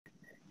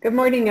Good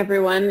morning,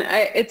 everyone.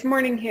 It's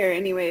morning here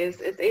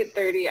anyways. It's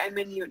 8:30. I'm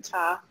in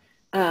Utah.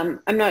 I'm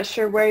not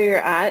sure where you're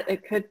at.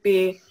 It could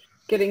be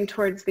getting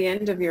towards the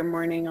end of your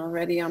morning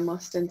already,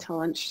 almost into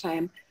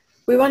lunchtime.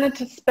 We wanted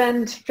to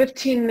spend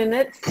 15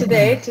 minutes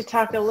today to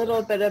talk a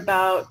little bit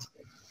about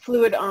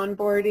fluid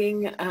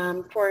onboarding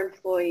for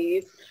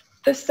employees.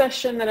 This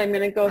session that I'm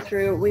going to go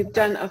through, we've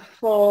done a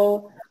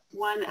full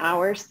 1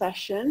 hour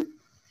session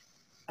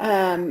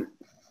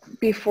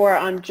before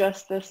on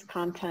just this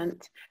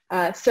content.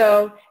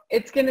 So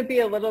it's going to be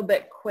a little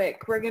bit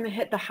quick. We're going to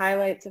hit the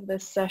highlights of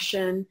this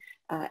session.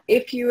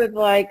 If you would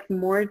like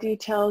more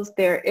details,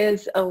 there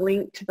is a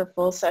link to the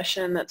full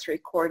session that's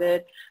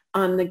recorded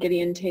on the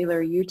Gideon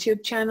Taylor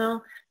YouTube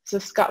channel. So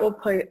Scott will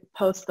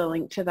post the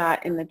link to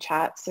that in the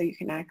chat so you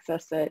can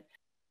access it.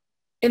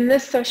 In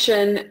this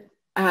session,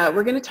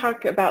 we're going to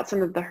talk about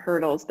some of the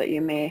hurdles that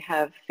you may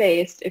have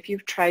faced if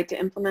you've tried to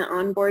implement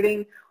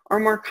onboarding, or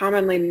more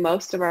commonly,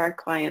 most of our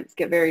clients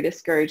get very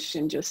discouraged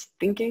in just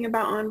thinking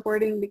about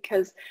onboarding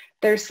because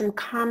there's some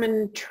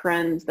common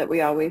trends that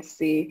we always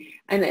see,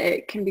 and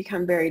it can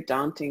become very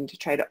daunting to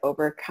try to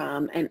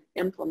overcome and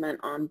implement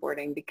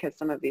onboarding because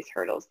some of these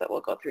hurdles that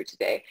we'll go through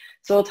today.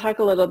 So we'll talk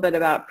a little bit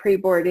about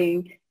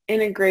pre-boarding,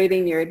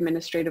 integrating your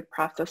administrative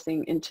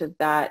processing into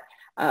that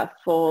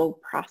full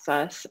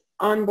process,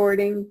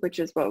 onboarding, which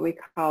is what we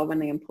call when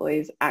the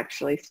employees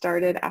actually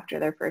started after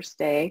their first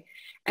day,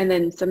 and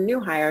then some new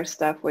hire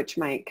stuff, which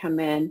might come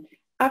in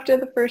after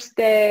the first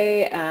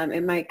day.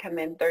 It might come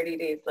in 30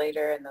 days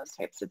later and those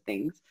types of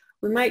things.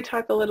 We might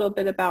talk a little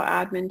bit about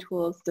admin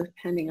tools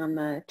depending on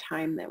the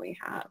time that we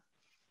have.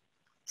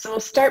 So we'll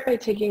start by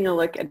taking a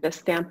look at the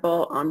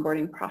sample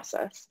onboarding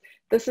process.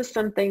 This is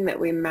something that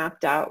we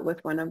mapped out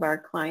with one of our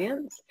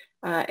clients.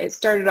 It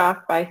started off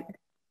by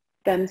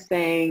them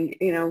saying,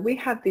 you know, we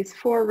have these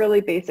 4 really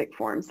basic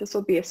forms. This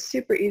will be a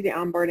super easy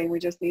onboarding. We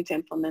just need to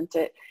implement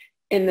it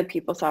in the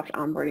PeopleSoft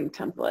onboarding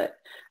template.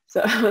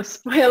 So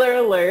spoiler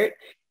alert,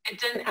 it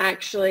didn't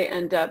actually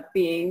end up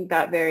being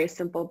that very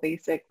simple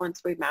basic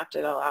once we mapped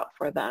it all out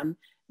for them.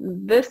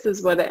 This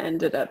is what it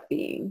ended up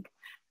being.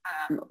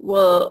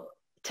 We'll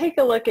take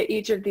a look at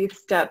each of these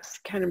steps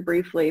kind of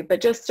briefly,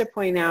 but just to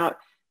point out,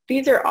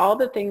 these are all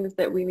the things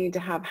that we need to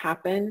have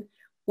happen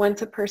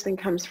once a person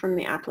comes from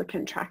the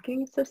applicant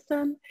tracking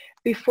system,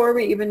 before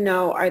we even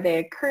know, are they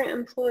a current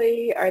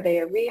employee? Are they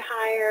a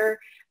rehire?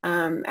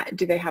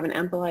 Do they have an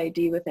EMPL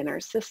ID within our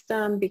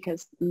system?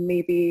 Because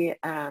maybe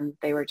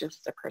they were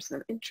just a person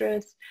of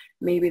interest.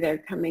 Maybe they're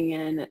coming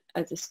in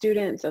as a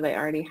student, so they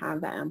already have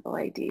that EMPL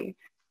ID.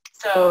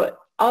 So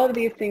all of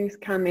these things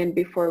come in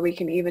before we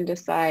can even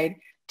decide,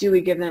 do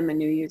we give them a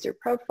new user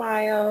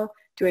profile?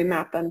 Do we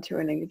map them to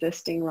an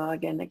existing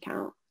login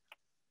account?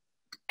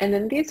 And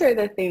then these are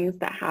the things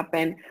that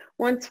happen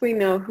once we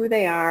know who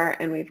they are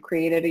and we've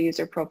created a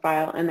user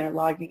profile and they're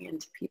logging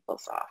into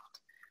PeopleSoft.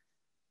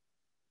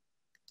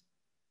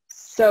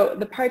 So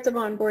the parts of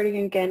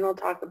onboarding, again, we'll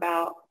talk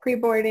about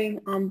pre-boarding,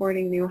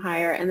 onboarding new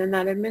hire, and then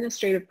that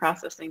administrative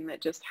processing that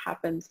just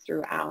happens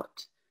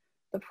throughout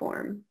the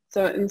form.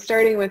 So in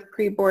starting with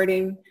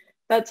pre-boarding,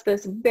 that's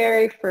this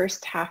very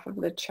first half of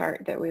the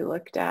chart that we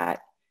looked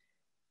at.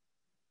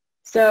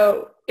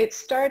 So it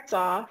starts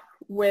off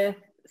with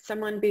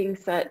someone being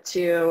set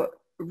to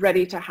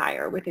ready to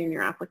hire within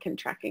your applicant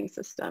tracking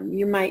system.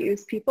 You might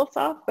use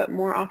PeopleSoft, but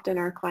more often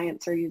our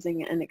clients are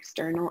using an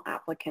external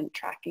applicant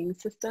tracking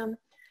system.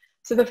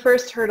 So the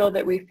first hurdle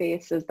that we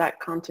face is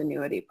that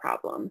continuity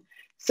problem.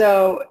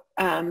 So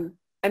I'm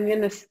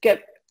going to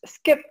skip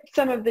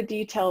some of the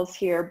details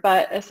here,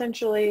 but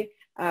essentially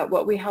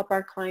what we help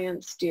our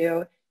clients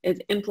do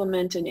is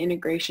implement an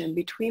integration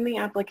between the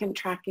applicant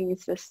tracking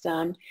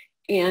system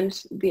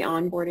and the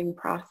onboarding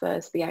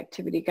process, the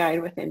activity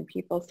guide within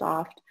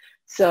PeopleSoft,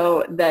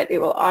 so that it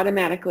will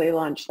automatically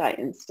launch that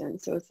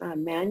instance. So it's not a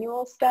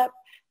manual step.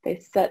 They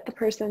set the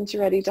person to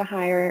ready to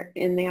hire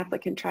in the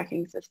applicant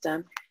tracking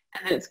system,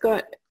 and then it's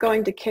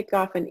going to kick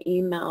off an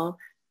email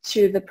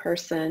to the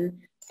person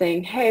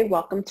saying, hey,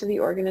 welcome to the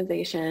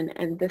organization,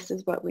 and this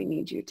is what we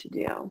need you to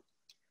do.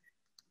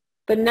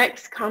 The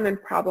next common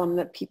problem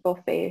that people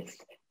face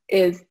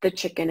is the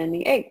chicken and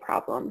the egg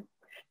problem.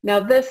 Now,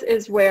 this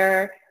is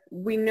where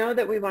we know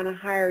that we want to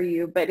hire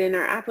you, but in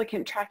our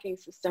applicant tracking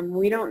system,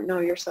 we don't know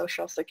your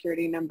social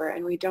security number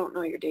and we don't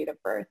know your date of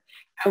birth.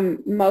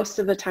 Most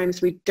of the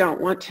times we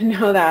don't want to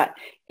know that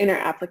in our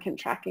applicant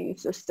tracking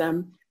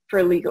system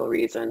for legal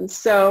reasons.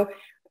 So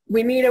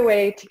we need a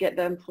way to get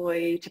the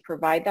employee to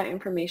provide that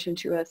information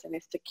to us in a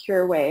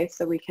secure way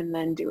so we can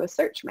then do a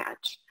search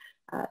match.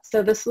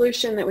 So the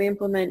solution that we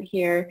implement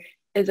here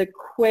is a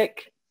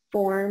quick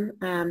form.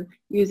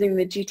 Using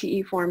the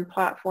GTE form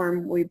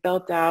platform, we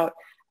built out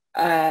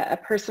a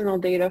personal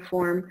data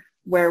form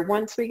where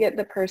once we get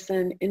the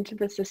person into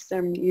the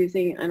system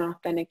using an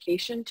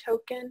authentication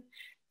token,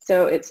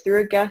 so it's through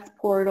a guest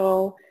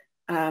portal,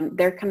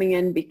 they're coming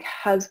in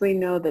because we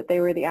know that they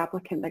were the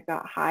applicant that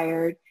got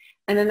hired,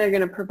 and then they're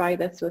going to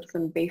provide us with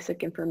some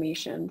basic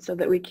information so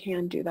that we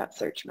can do that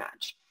search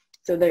match.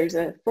 So there's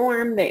a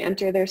form, they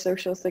enter their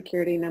social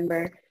security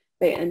number,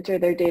 they enter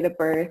their date of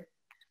birth.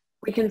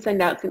 We can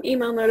send out some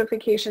email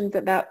notifications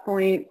at that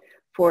point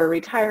for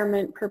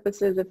retirement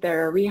purposes if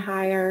they're a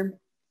rehire,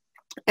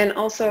 and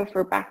also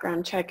for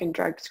background check and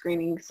drug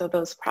screening so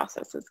those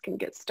processes can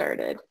get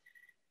started.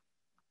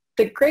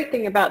 The great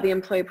thing about the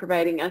employee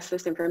providing us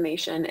this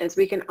information is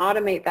we can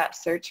automate that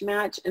search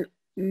match, and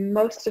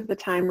most of the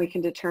time we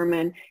can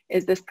determine,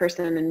 is this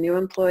person a new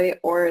employee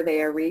or are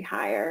they a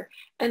rehire?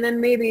 And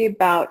then maybe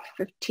about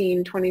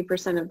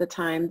 15–20% of the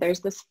time there's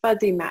this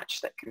fuzzy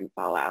match that can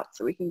fall out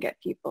so we can get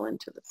people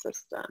into the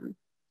system.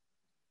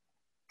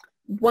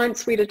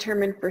 Once we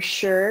determine for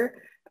sure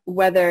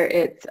whether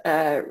it's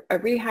a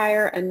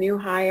rehire, a new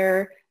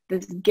hire,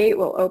 this gate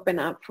will open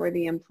up for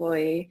the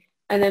employee,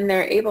 and then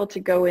they're able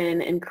to go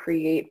in and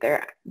create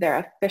their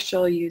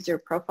official user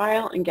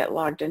profile and get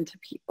logged into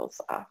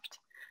PeopleSoft.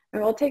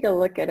 And we'll take a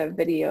look at a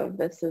video of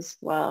this as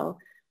well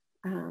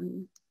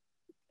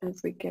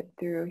as we get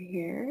through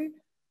here.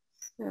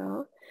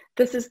 So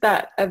this is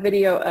a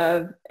video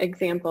of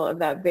example of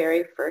that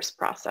very first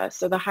process.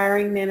 So the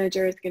hiring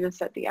manager is going to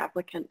set the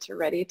applicant to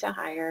ready to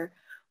hire.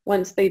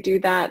 Once they do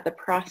that, the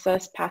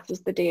process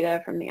passes the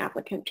data from the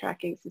applicant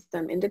tracking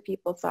system into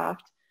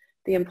PeopleSoft.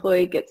 The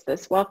employee gets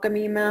this welcome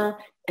email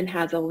and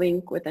has a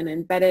link with an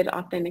embedded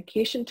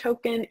authentication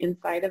token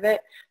inside of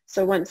it.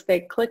 So once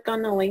they click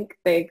on the link,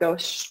 they go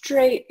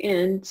straight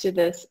into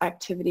this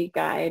activity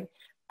guide.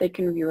 They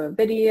can view a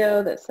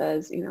video that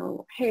says, you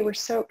know, hey, we're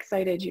so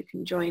excited you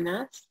can join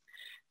us.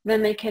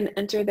 Then they can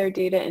enter their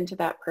data into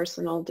that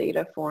personal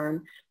data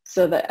form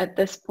so that at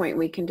this point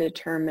we can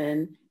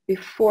determine,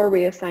 before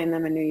we assign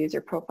them a new user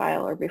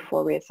profile or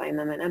before we assign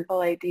them an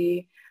EMPL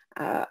ID,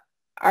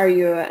 are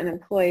you an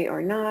employee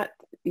or not?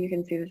 You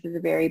can see this is a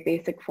very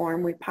basic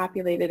form. We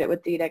populated it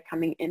with data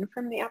coming in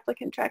from the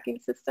applicant tracking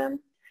system.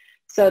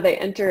 So they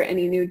enter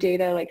any new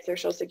data like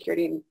Social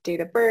Security and date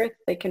of birth.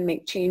 They can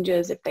make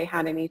changes if they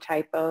had any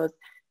typos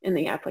in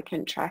the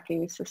applicant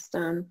tracking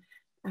system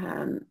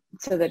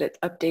so that it's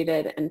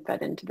updated and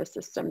fed into the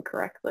system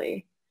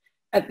correctly.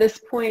 At this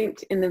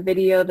point in the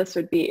video, this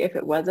would be if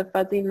it was a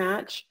fuzzy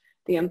match.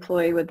 The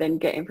employee would then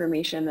get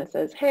information that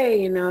says,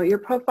 hey, you know, your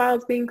profile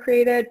is being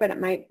created, but it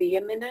might be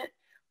a minute.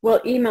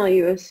 We'll email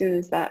you as soon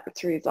as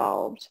that's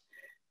resolved.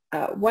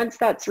 Once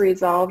that's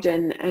resolved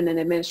and an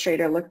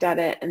administrator looked at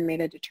it and made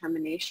a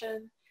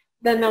determination,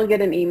 then they'll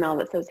get an email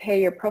that says,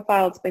 hey, your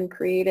profile's been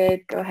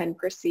created, go ahead and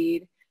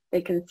proceed.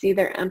 They can see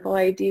their EMPL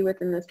ID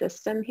within the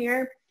system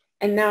here,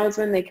 and now is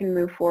when they can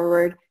move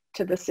forward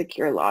to the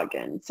secure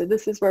login. So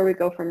this is where we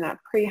go from that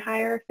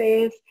pre-hire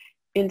phase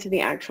into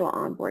the actual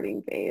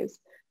onboarding phase.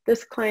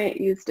 This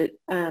client used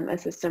a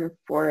system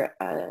for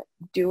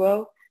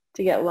Duo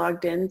to get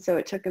logged in, so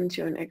it took them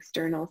to an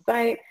external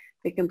site.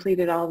 They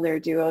completed all of their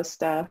Duo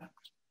stuff.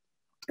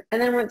 And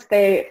then once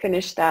they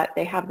finish that,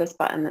 they have this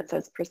button that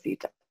says proceed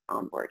to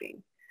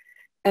onboarding.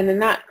 And then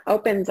that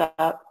opens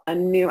up a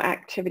new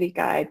activity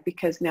guide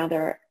because now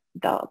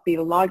they'll be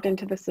logged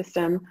into the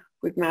system.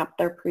 We've mapped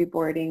their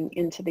pre-boarding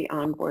into the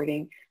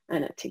onboarding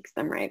and it takes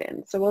them right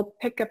in. So we'll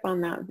pick up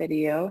on that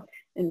video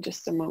in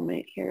just a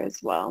moment here as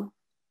well.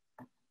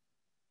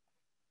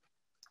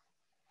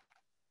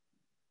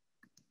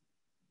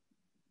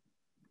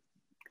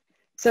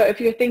 So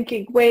if you're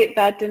thinking, wait,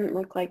 that didn't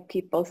look like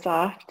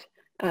PeopleSoft,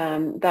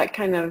 that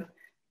kind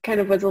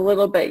of was a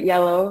little bit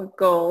yellow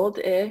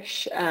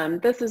gold-ish.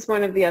 This is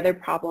one of the other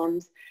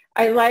problems.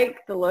 I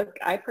like the look.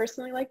 I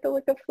personally like the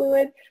look of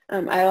Fluid.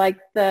 I like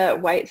the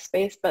white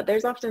space, but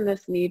there's often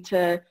this need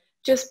to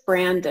just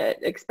brand it,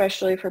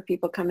 especially for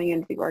people coming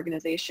into the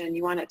organization.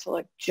 You want it to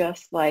look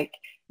just like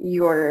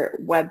your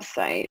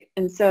website.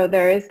 And so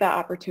there is that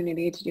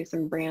opportunity to do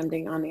some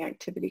branding on the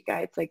activity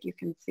guides, like you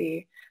can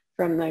see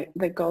from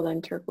the golden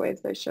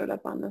turquoise that showed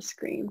up on the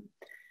screen.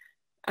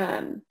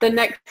 The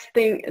next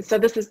thing, so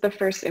this is the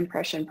first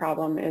impression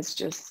problem, is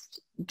just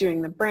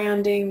doing the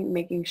branding,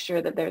 making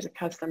sure that there's a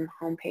custom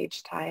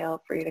homepage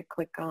tile for you to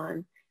click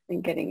on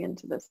and getting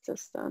into the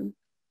system.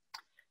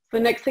 The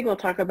next thing we'll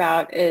talk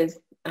about is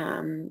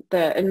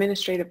the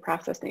administrative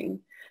processing.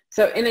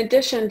 So in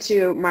addition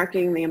to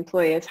marking the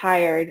employee as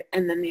hired,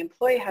 and then the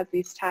employee has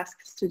these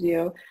tasks to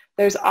do,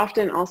 there's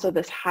often also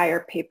this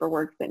hire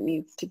paperwork that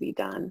needs to be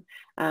done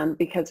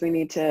because we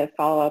need to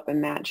follow up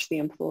and match the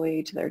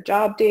employee to their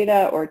job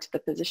data or to the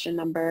position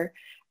number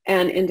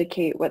and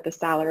indicate what the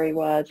salary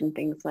was and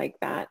things like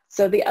that.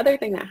 So the other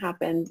thing that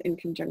happens in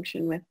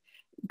conjunction with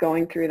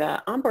going through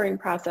the onboarding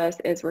process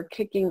is we're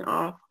kicking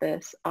off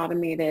this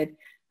automated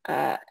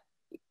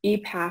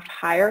ePath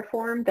hire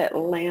form that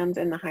lands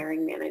in the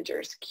hiring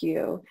manager's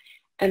queue.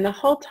 And the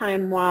whole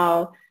time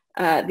while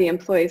the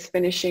employee is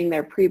finishing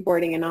their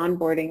pre-boarding and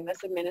onboarding,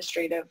 this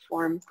administrative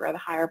form for the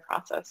hire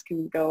process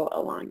can go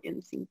along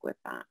in sync with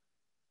that.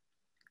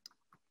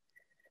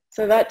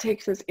 So that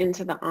takes us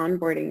into the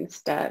onboarding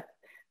step,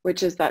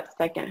 which is that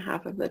second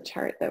half of the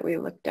chart that we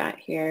looked at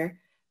here.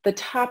 The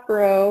top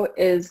row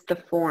is the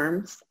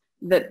forms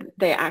that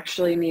they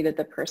actually needed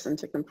the person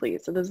to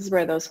complete. So this is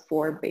where those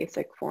 4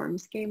 basic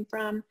forms came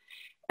from.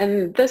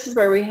 And this is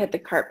where we hit the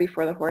cart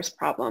before the horse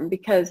problem,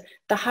 because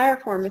the hire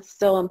form is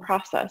still in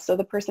process, so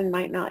the person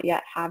might not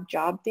yet have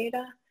job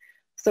data.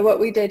 So what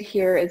we did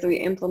here is we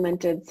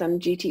implemented some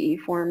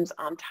GTE forms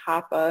on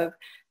top of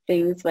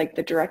things like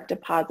the direct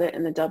deposit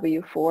and the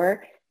W-4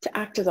 to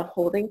act as a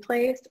holding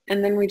place,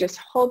 and then we just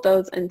hold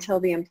those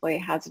until the employee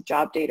has a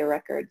job data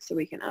record so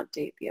we can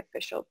update the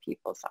official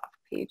PeopleSoft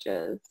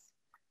pages.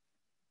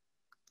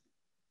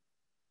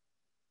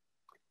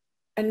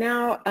 And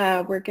now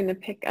we're going to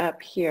pick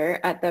up here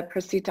at the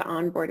proceed to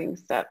onboarding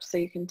step, so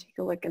you can take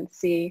a look and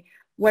see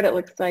what it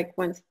looks like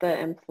once the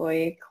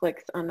employee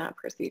clicks on that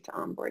proceed to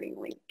onboarding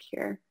link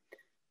here.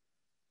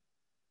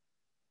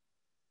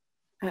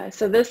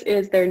 So this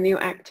is their new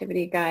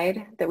activity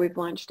guide that we've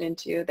launched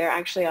into. They're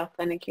actually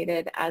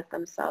authenticated as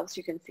themselves.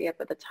 You can see up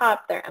at the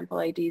top their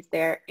employee IDs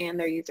there and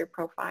their user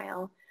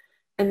profile.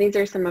 And these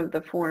are some of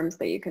the forms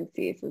that you can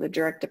see. So the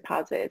direct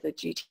deposit is a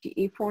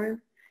GTE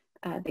form.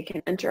 They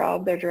can enter all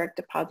of their direct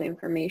deposit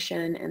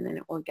information and then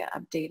it will get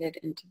updated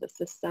into the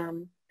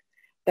system.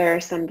 There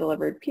are some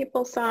delivered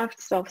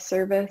PeopleSoft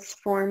self-service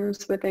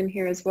forms within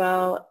here as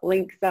well,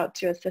 links out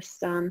to a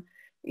system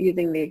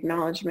using the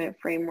acknowledgement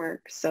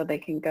framework so they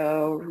can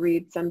go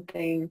read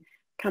something,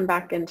 come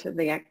back into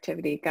the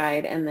activity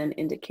guide, and then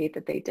indicate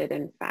that they did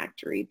in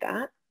fact read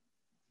that.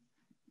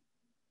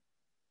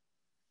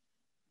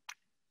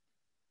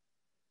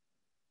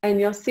 And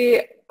you'll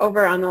see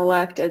over on the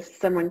left, as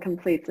someone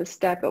completes a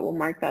step, it will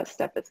mark that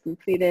step as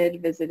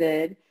completed,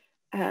 visited,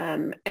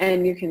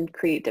 and you can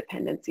create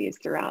dependencies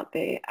throughout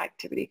the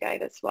activity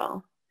guide as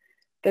well.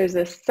 There's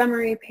a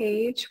summary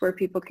page where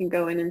people can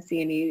go in and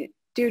see any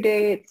due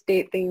dates,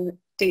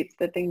 dates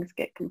that things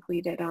get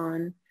completed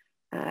on,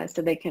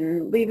 so they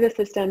can leave the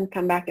system,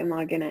 come back and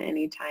log in at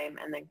any time,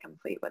 and then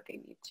complete what they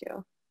need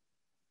to.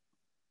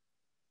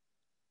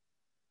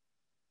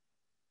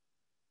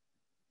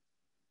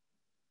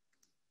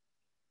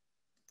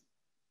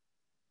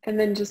 And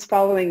then just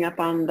following up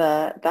on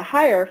the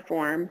hire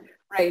form,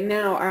 right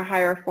now our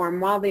hire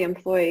form, while the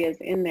employee is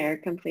in there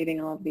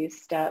completing all of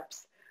these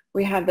steps,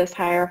 we have this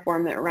hire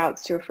form that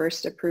routes to a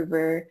first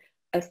approver,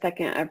 a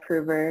second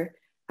approver,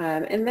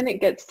 and then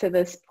it gets to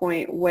this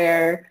point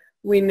where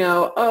we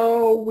know,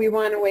 oh, we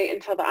want to wait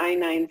until the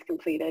I-9 is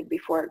completed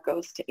before it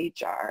goes to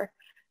HR.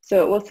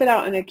 So it will sit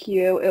out in a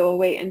queue. It will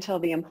wait until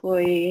the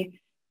employee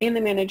and the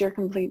manager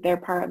complete their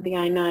part of the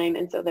I-9,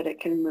 and so that it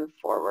can move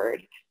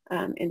forward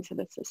into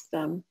the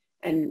system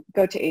and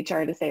go to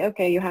HR to say,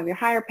 okay, you have your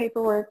hire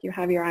paperwork, you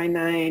have your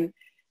I-9,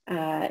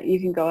 you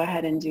can go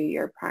ahead and do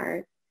your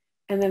part.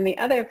 And then the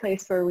other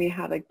place where we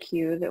have a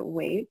queue that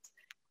waits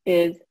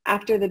is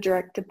after the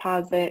direct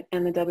deposit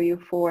and the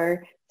W-4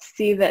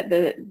 see that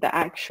the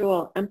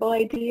actual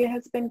EMPL ID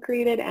has been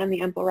created and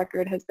the EMPL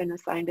record has been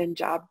assigned in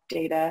job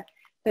data,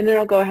 then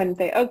it'll go ahead and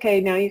say,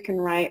 okay, now you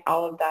can write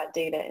all of that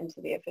data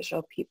into the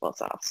official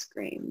PeopleSoft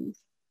screens.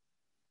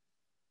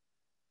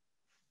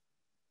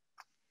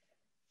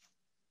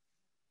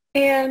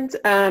 And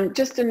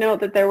just to note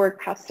that there were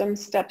custom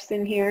steps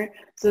in here.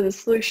 So the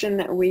solution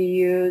that we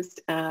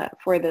used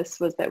for this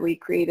was that we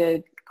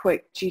created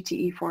quick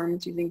GTE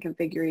forms using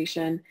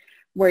configuration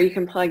where you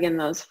can plug in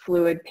those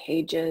fluid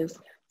pages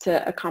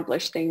to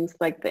accomplish things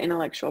like the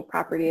intellectual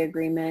property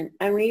agreement.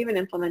 And we even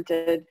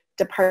implemented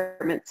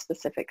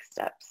department-specific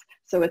steps.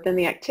 So within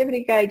the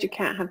activity guide, you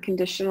can't have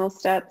conditional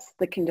steps.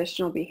 The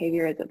conditional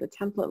behavior is at the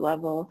template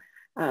level,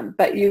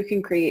 but you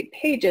can create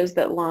pages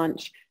that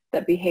launch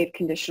that behave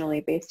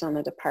conditionally based on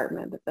the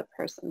department that the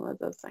person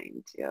was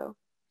assigned to.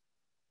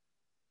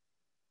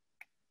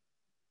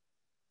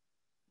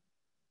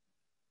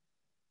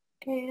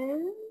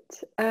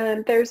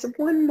 And there's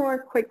one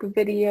more quick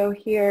video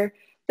here.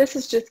 This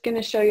is just going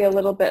to show you a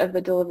little bit of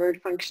the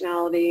delivered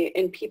functionality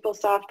in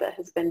PeopleSoft that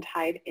has been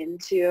tied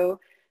into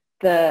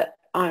the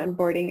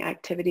onboarding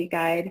activity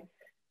guide.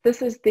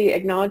 This is the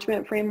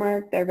acknowledgement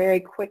framework. They're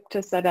very quick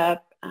to set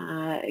up.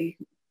 You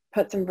can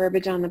put some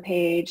verbiage on the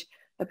page.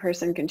 The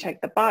person can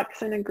check the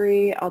box and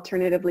agree.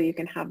 Alternatively, you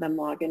can have them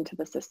log into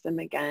the system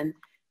again,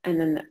 and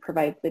then that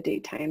provides the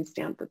date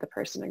timestamp that the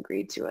person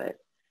agreed to it.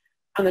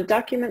 On the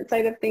document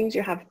side of things,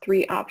 you have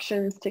 3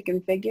 options to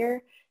configure.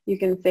 You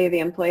can say the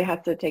employee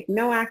has to take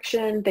no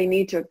action, they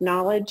need to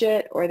acknowledge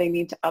it, or they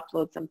need to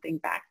upload something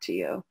back to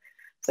you.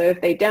 So if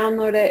they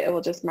download it, it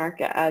will just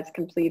mark it as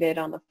completed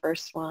on the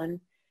first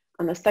one.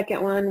 On the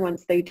second one,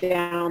 once they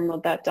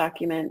download that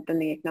document, then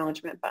the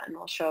acknowledgement button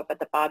will show up at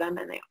the bottom,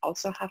 and they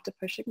also have to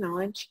push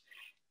acknowledge.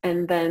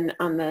 And then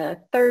on the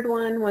third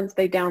one, once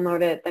they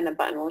download it, then a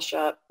button will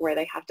show up where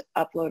they have to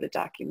upload a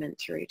document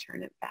to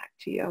return it back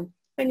to you.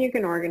 And you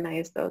can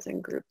organize those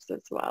in groups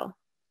as well.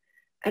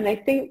 And I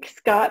think,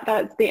 Scott,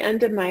 that's the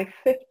end of my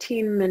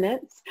 15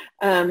 minutes.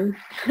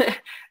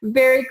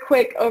 Very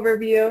quick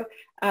overview,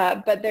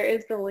 but there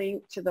is the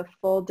link to the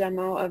full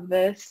demo of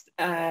this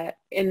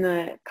in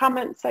the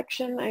comments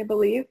section, I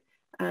believe.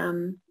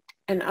 And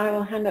I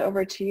will hand it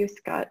over to you,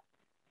 Scott,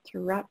 to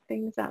wrap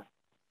things up.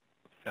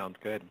 Sounds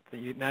good. So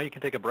now you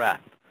can take a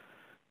breath.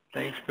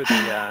 Thanks for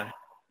the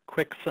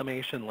quick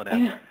summation,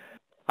 Lynette.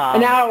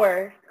 An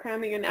hour,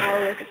 cramming an hour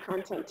worth of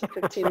content to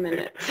 15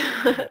 minutes.